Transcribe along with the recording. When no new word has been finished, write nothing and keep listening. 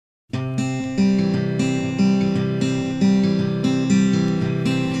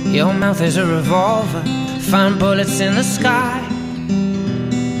Your mouth is a revolver, find bullets in the sky.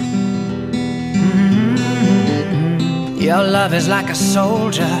 Your love is like a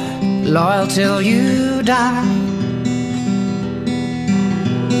soldier, loyal till you die.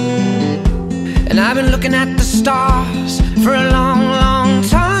 And I've been looking at the stars for a long, long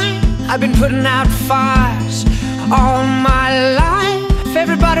time. I've been putting out fires all my life.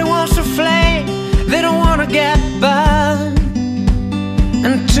 Everybody wants a flame, they don't want to get burned.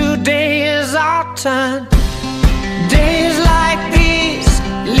 And today is our turn. Days like these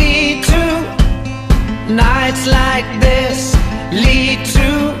lead to nights like this, lead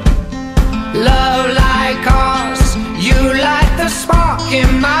to love like ours. You light the spark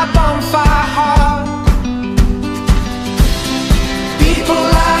in my bonfire heart. People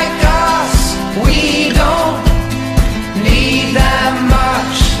like us, we don't need that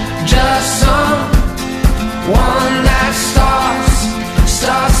much, just someone that starts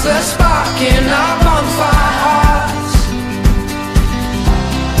the spark in our bonfire hearts.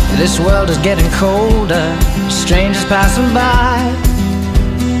 This world is getting colder, strangers passing by.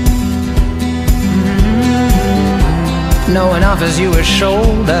 No one offers you a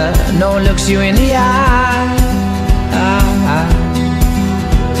shoulder, no one looks you in the eye.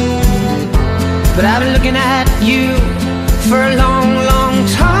 But I've been looking at you for a long, long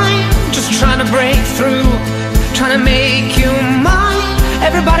time, just trying to break through, trying to make you mine.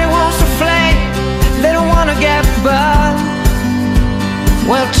 Everybody wants a flame, they don't want to get burned.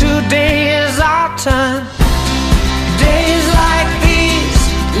 Well, today is our turn. Days like these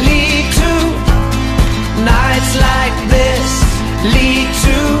lead to nights like this, lead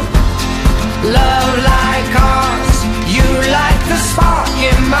to love like ours. You light the spark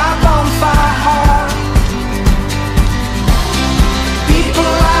in my bonfire heart.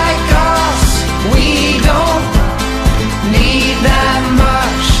 People like us, we don't need that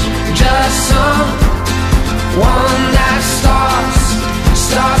much, just someone that starts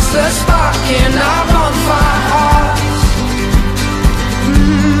the spark in our bonfire hearts.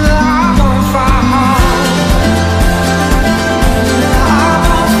 Our bonfire hearts. Our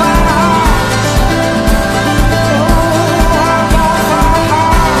bonfire hearts. Oh, our bonfire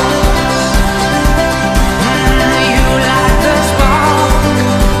hearts. You light the spark.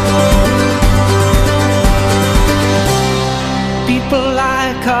 People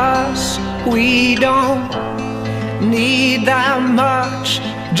like us, we don't need that much,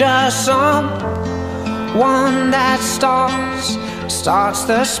 just someone that starts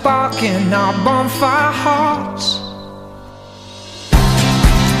the spark in our bonfire hearts.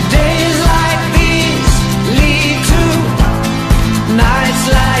 Days like these lead to nights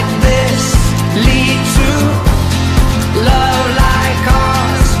like this, lead to